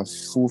acts, maybe we can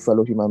fool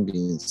fellow human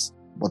beings,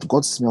 but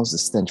God smells the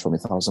stench from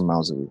 1,000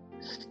 miles away.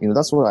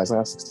 That's what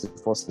Isaiah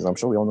 64 says. I'm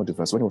sure we all know the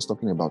verse when he was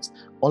talking about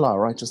all our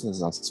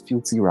righteousness as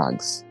filthy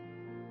rags.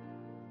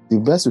 The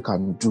best we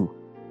can do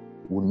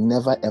will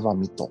never ever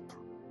meet up.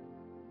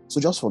 So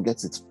just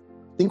forget it.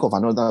 Think of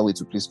another way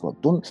to please God.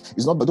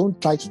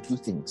 Don't try to do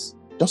things.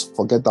 Just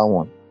forget that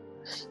one.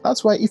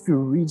 That's why if you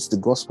read the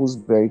Gospels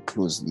very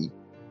closely,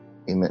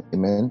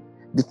 amen,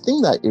 the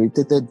thing that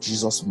irritated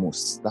Jesus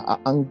most, that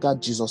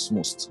angered Jesus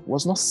most,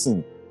 was not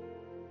sin.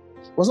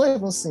 It was not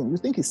even sin. You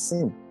think it's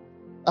sin.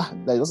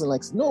 That he doesn't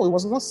like sin. No, it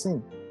was not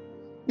sin.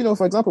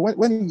 For example,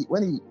 when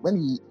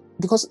he,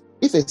 because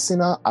if a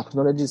sinner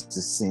acknowledges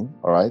the sin,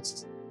 all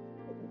right,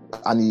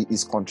 and he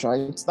is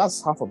contrite,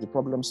 that's half of the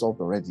problem solved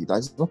already.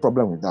 There's no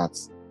problem with that,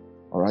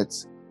 all right.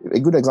 A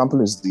good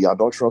example is the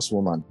adulterous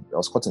woman that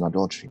was caught in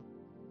adultery.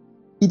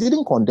 He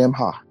didn't condemn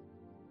her.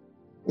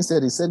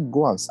 Instead, he said,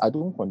 I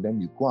don't condemn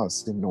you, go and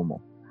sin no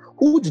more.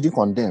 Who did he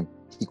condemn?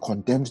 He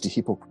condemned the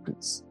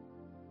hypocrites.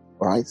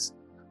 All right?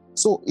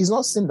 So it's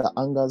not sin that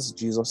angers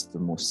Jesus the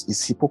most,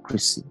 it's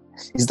hypocrisy.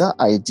 It's that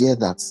idea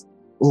that,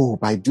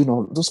 by doing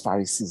all those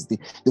Pharisees,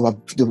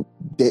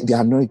 they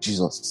annoyed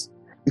Jesus.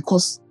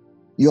 Because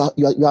you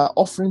are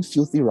offering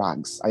filthy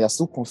rags and you're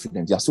still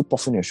confident, you're still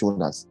puffing your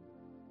shoulders.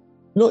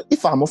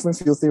 If I'm offering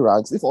filthy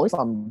rags, if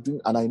I'm doing,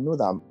 and I know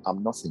that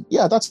I'm nothing,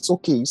 that's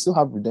okay. You still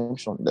have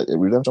redemption, but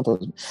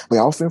you're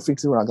offering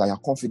filthy rags and you're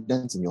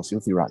confident in your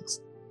filthy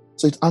rags.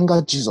 So it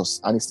angered Jesus,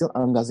 and it still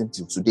angers him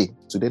till today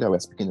that we're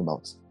speaking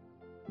about.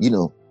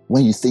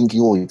 When you think,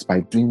 it's by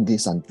doing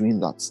this and doing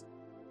that.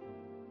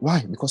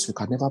 Why? Because we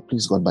can never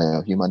please God by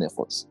our human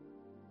efforts.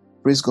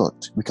 Praise God.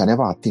 We can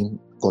never attain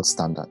God's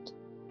standard.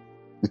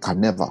 We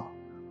can never.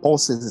 Paul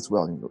says it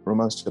well in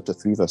Romans chapter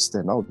 3, verse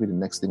 10. That will be the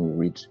next thing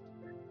we read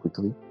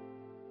quickly.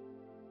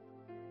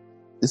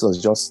 This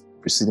was just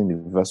preceding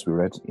the verse we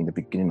read in the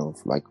beginning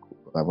of,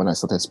 when I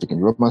started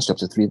speaking. Romans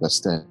chapter 3, verse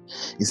 10.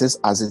 He says,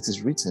 as it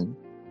is written,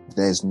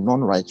 there is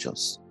none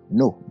righteous.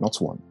 No, not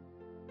one.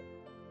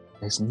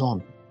 There is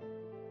none.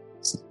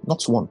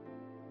 Not one.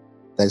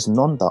 There is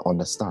none that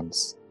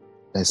understands.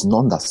 There is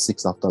none that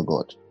seeks after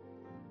God.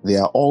 They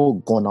are all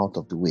gone out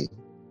of the way.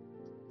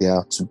 They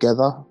are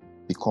together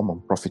become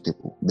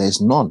unprofitable. There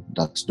is none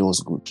that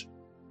does good.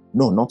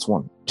 No, not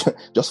one.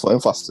 Just for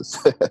emphasis.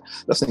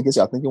 Just in case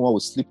you are thinking one will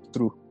slip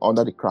through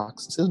under the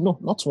cracks. It says, no,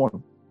 not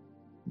one.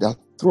 Their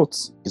throat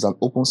is an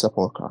open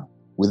sepulchre.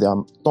 With their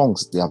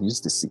tongues they have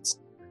used deceit.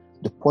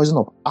 The poison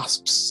of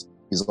asps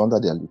is under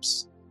their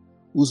lips,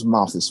 whose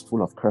mouth is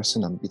full of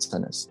cursing and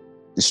bitterness.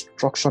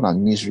 Destruction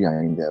and misery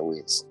are in their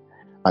ways,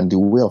 and the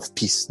way of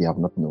peace they have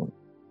not known.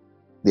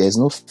 There is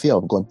no fear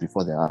of God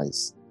before their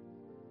eyes.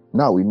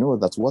 Now we know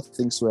that what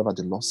things soever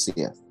the law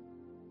saith,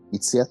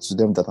 it saith to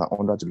them that are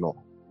under the law,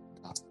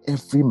 that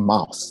every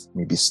mouth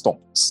may be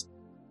stopped.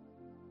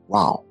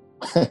 Wow.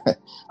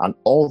 And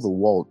all the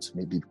world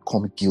may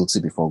become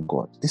guilty before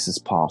God. This is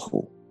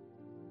powerful.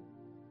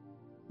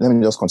 Let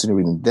me just continue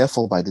reading.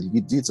 Therefore, by the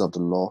deeds of the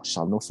law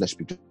shall no flesh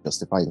be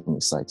justified in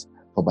his sight,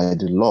 for by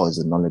the law is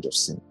the knowledge of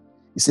sin.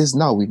 He says,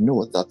 now we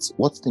know that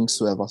what things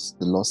soever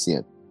the law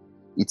saith,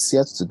 it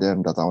saith to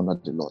them that are under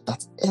the law,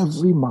 that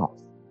every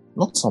mouth,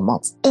 not some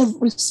mouths,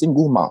 every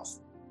single mouth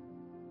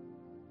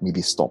may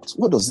be stopped.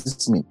 What does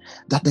this mean?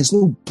 That there's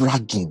no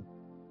bragging.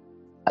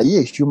 Are you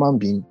a human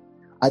being?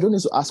 I don't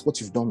need to ask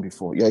what you've done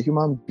before. You're a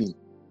human being.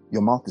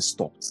 Your mouth is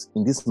stopped.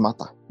 In this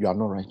matter, you are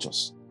not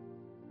righteous.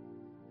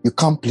 You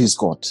can't please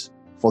God.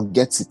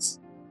 Forget it.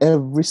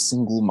 Every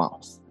single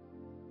mouth.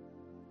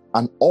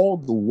 And all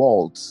the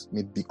world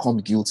may become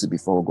guilty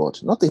before God.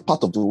 Not a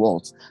part of the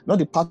world.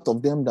 Not a part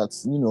of them that,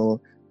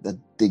 that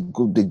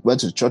they went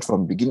to church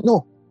from the beginning.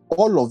 No.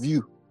 All of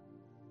you.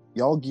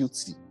 You're all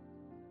guilty.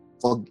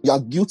 You are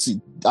guilty.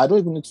 I don't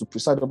even need to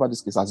preside over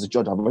this case as a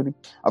judge. I've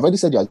already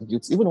said you are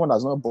guilty. Even the one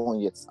that's not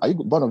born yet. You're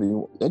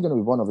going to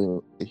be born of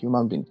a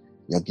human being.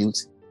 You're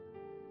guilty.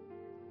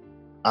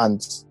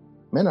 And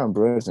men and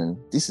brethren,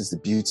 this is the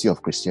beauty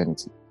of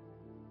Christianity.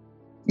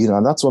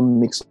 And that's what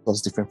makes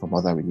us different from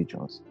other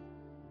religions.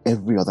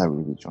 Every other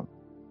religion.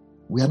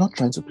 We are not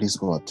trying to please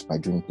God by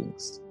doing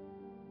things.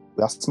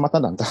 We are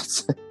smarter than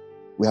that.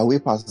 We are way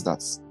past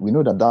that. We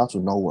know that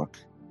will not work.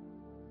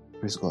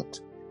 Praise God.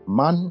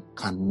 Man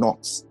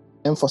cannot,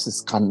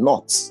 emphasis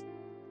cannot,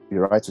 be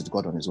right with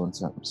God on his own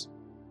terms.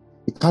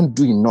 He can't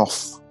do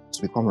enough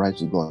to become right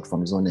with God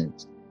from his own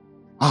end.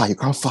 You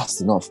can't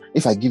fast enough.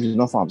 If I give you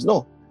enough alms.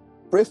 No.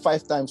 Pray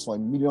 5 times for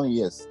 1,000,000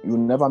 years. You will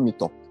never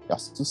meet up.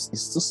 It's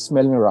still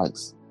smelling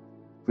rags.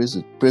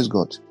 Praise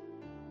God.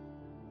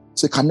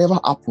 So it can never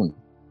happen.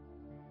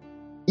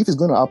 If it's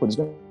going to happen, it's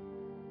going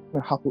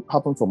to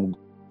happen from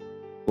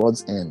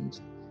God's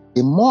end.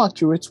 A more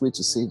accurate way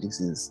to say this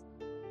is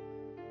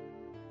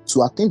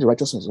to attain the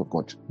righteousness of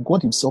God.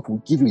 God himself will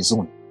give you his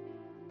own.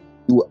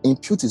 He will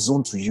impute his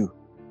own to you.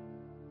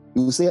 He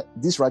will say,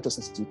 this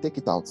righteousness, you take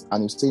it out,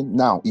 and you say,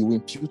 now, he will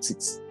impute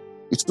it.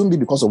 It won't be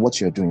because of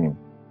what you're doing.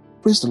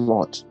 Praise the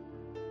Lord.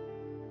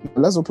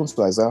 Let's open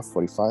to Isaiah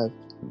 45,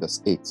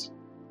 verse 8.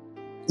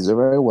 It's a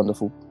very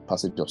wonderful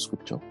passage of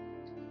scripture.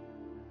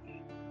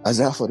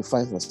 Isaiah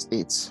 45, verse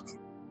 8.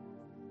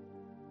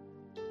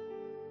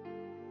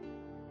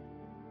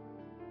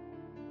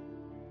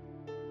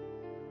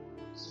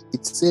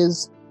 It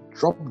says,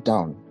 drop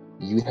down,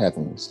 you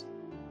heavens,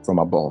 from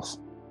above,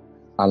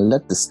 and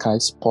let the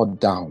skies pour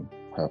down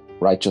her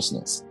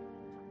righteousness.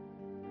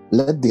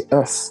 Let the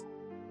earth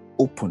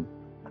open,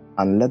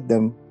 and let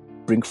them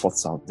bring forth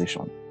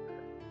salvation.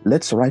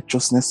 Let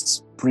righteousness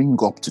spring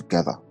up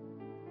together.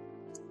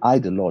 I,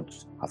 the Lord,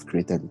 have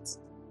created it.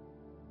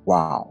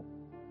 Wow.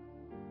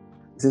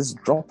 It says,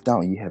 drop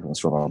down, ye heavens,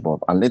 from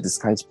above, and let the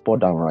skies pour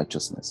down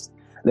righteousness.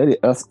 Let the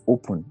earth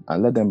open,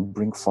 and let them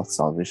bring forth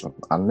salvation,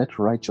 and let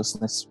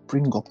righteousness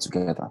spring up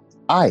together.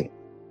 I,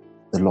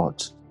 the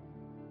Lord,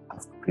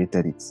 have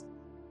created it.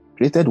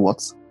 Created what?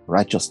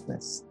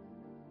 Righteousness.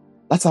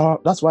 That's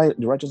why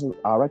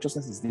our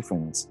righteousness is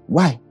different.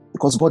 Why?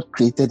 Because God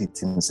created it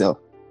himself.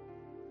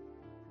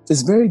 So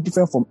it's very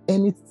different from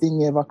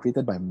anything ever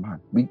created by man.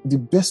 The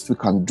best we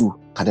can do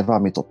can never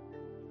meet up.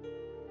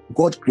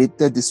 God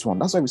created this one.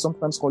 That's why we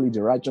sometimes call it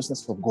the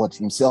righteousness of God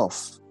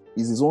himself.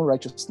 It's his own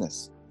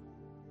righteousness.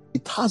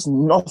 It has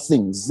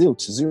nothing,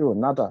 zilch, zero,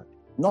 nada,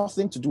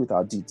 nothing to do with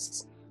our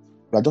deeds.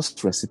 We are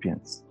just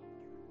recipients.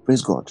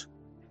 Praise God.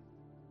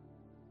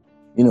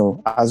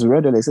 As we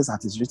read earlier, it says,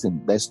 as it is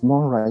written, there is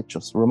none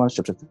righteous. Romans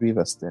chapter 3,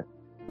 verse 10.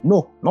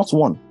 No, not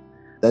one.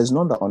 There is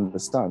none that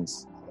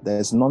understands. There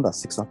is none that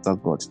seeks after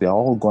God. They are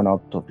all gone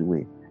out of the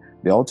way.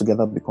 They all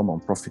together become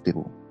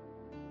unprofitable.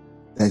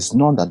 There is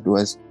none that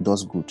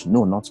does good.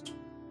 No, not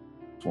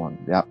one.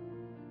 Their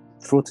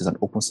throat is an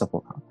open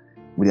sepulchre.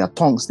 With their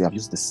tongues, they have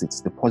used deceit.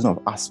 The poison of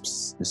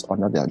asps is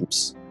under their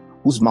lips,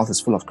 whose mouth is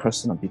full of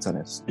cursing and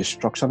bitterness.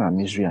 Destruction and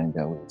misery are in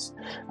their ways,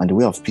 and the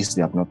way of peace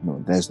they have not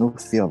known. There is no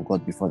fear of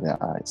God before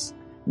their eyes.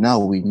 Now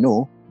we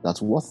know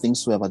that what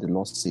things soever the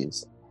Lord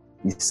says,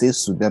 he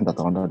says to them that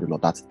are under the law,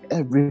 that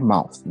every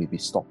mouth may be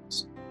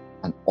stopped,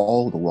 and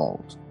all the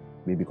world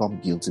may become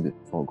guilty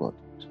before God.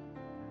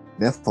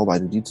 Therefore, by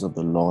the deeds of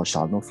the law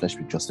shall no flesh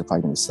be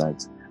justified in his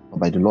sight, but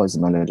by the law is the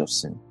knowledge of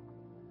sin.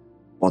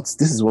 But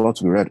this is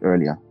what we read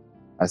earlier.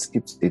 I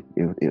skipped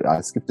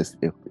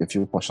a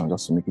few portions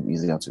just to make it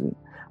easier to read.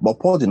 But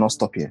Paul did not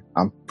stop here,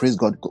 and praise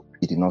God,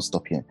 he did not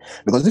stop here.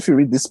 Because if you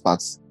read this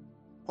part,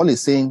 Paul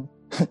is saying,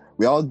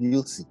 we are all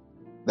guilty.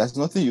 There's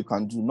nothing you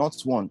can do, not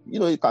one.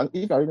 You can,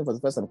 if you're reading for the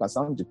first time, it can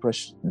sound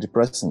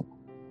depressing.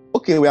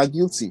 Okay, we are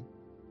guilty.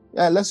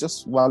 Yeah, let's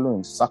just wallow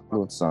in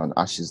sackcloth and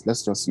ashes.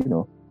 Let's just,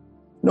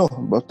 No,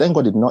 but thank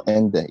God it did not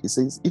end there. It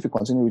says, if you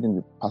continue reading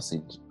the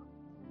passage,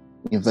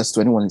 in verse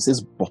 21, it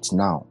says, but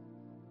now.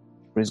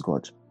 Praise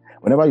God.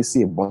 Whenever you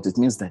see a but, it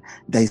means that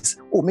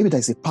maybe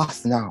there's a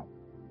path now.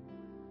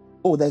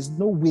 Oh, there's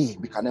no way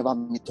we can ever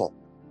meet up.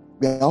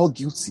 We are all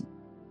guilty.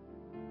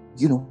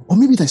 Or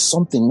maybe there's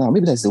something now.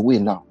 Maybe there's a way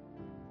now.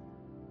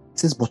 It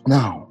says, but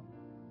now.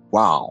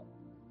 Wow.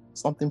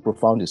 Something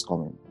profound is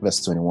coming.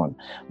 Verse 21.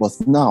 But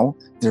now,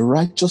 the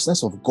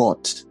righteousness of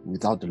God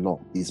without the law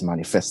is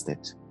manifested.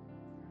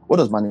 What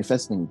does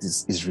manifest mean? It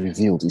is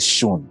revealed, is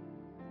shown.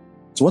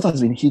 So what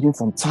has been hidden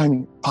from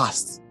time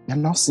past, we are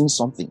now seeing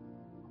something.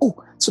 Oh,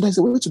 so there's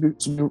a way to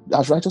be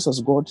as righteous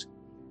as God.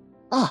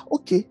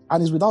 Okay.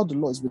 And it's without the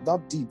law, it's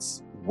without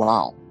deeds.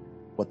 Wow.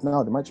 But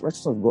now the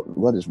righteousness of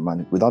God is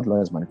without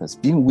law is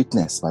manifest, being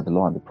witnessed by the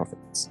law and the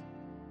prophets.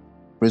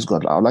 Praise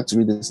God. I would like to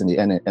read this in the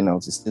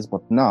NLT. It says,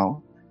 but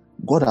now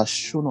God has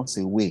shown us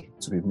a way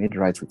to be made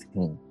right with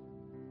him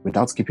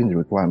without keeping the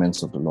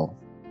requirements of the law,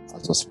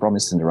 as was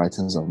promised in the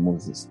writings of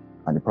Moses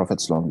and the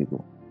prophets long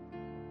ago.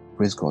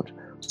 Praise God.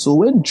 So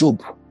when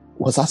Job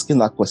was asking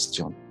that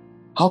question,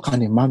 how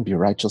can a man be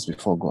righteous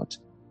before God?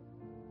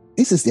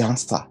 This is the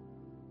answer.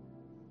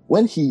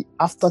 When he,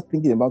 after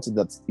thinking about it,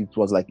 that it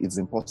was like it's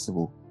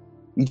impossible,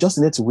 he just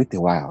needed to wait a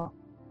while.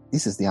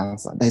 This is the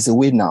answer. There's a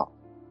way now.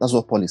 That's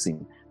what Paul is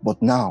saying. But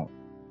now,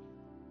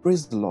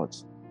 praise the Lord.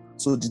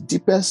 So the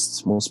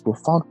deepest, most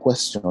profound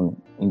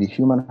question in the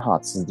human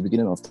heart since the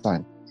beginning of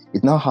time,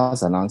 it now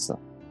has an answer.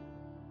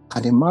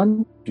 Can a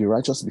man be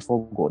righteous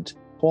before God?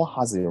 Paul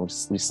has a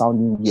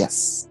resounding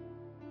yes.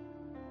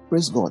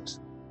 Praise God.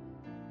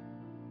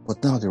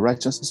 But now the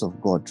righteousness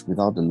of God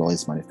without the law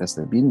is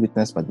manifested, being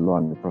witnessed by the law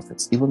and the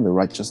prophets, even the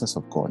righteousness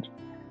of God,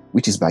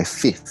 which is by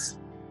faith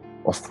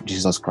of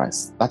Jesus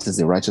Christ. That is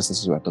the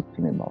righteousness we are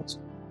talking about.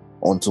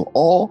 Unto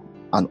all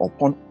and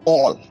upon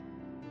all.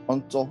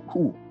 Unto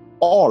who?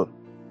 All.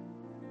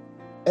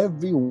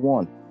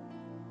 Everyone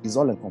is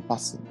all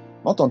encompassing.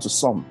 Not unto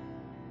some.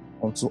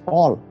 Unto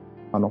all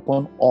and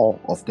upon all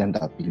of them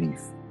that believe.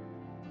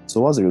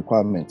 So what's the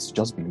requirement?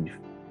 Just believe.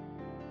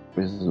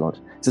 Praise the Lord.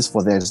 It says,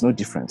 for there is no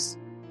difference.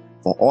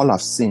 For all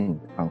have sinned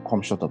and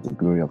come short of the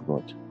glory of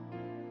God.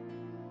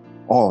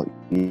 All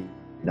in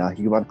our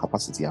human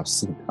capacity have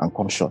sinned and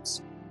come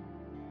short.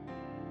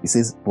 It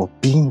says, but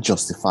being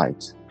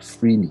justified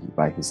freely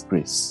by his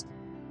grace,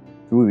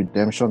 through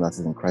redemption that is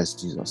in Christ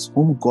Jesus,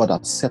 whom God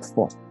has set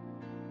forth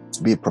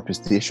to be a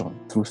propitiation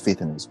through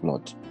faith in his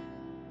blood,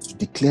 to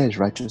declare his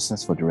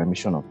righteousness for the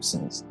remission of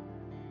sins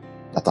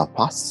that are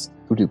past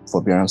through the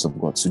forbearance of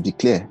God, to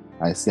declare,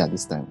 I say at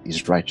this time,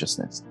 his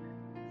righteousness,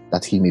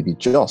 that he may be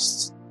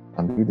just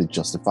and be the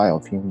justifier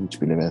of him which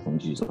believeth in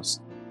Jesus.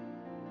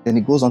 Then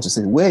he goes on to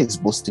say, where is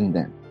boasting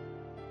then?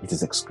 It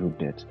is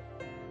excluded.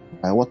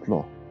 By what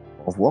law?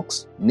 Of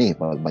works? Nay,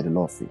 but by the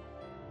law of faith.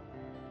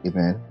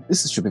 Amen.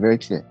 This should be very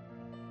clear.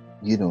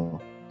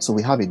 So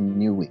we have a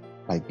new way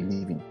by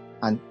believing.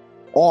 And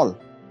all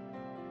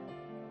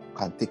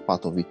can take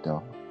part of it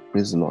now.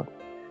 Praise the Lord.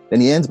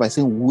 Then he ends by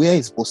saying, where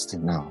is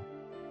boasting now?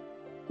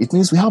 It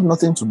means we have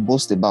nothing to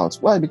boast about.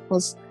 Why?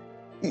 Because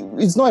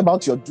it's not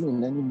about your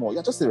doing anymore.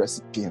 You're just a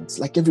recipient,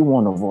 like every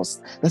one of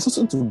us. There's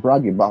nothing to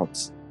brag about.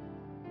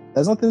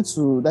 There's nothing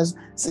to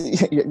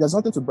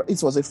brag.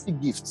 It was a free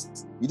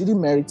gift. You didn't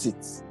merit it.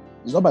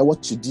 It's not by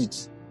what you did.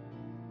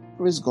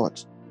 Praise God.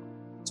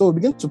 So we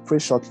begin to pray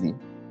shortly,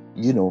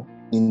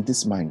 in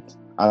this mind.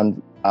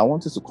 And I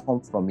want it to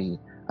come from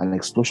an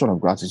explosion of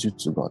gratitude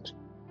to God.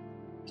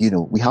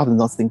 We have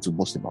nothing to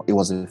boast about. It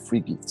was a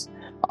free gift.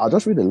 I'll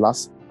just read the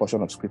last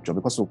portion of scripture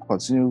because we'll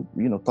continue,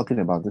 talking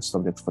about this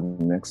subject for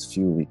the next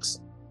few weeks,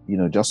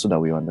 just so that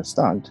we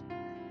understand.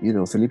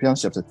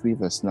 Philippians chapter 3,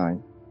 verse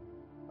 9.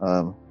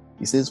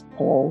 It says,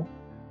 Paul,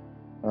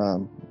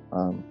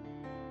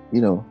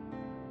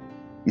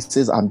 it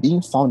says, I'm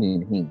being found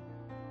in him.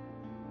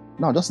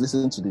 Now, just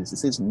listen to this. It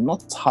says,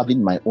 not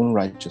having my own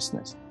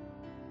righteousness.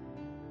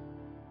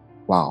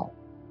 Wow.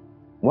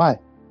 Why?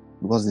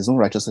 Because his own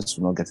righteousness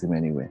will not get him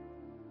anywhere.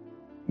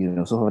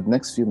 So for the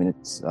next few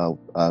minutes,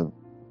 we'll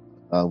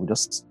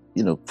just,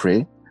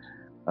 pray.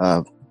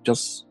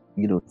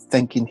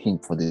 Thanking him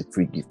for the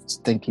free gifts.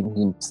 Thanking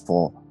him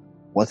for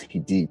what he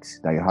did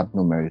that you had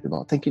no merit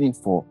about. Thanking him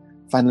for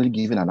finally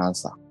giving an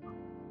answer.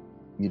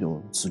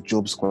 to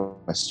Job's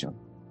question,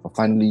 for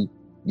finally,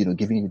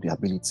 giving you the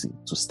ability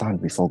to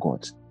stand before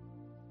God.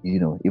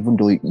 Even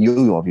though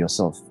you of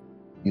yourself,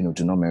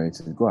 do not merit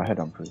it. Go ahead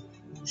and pray.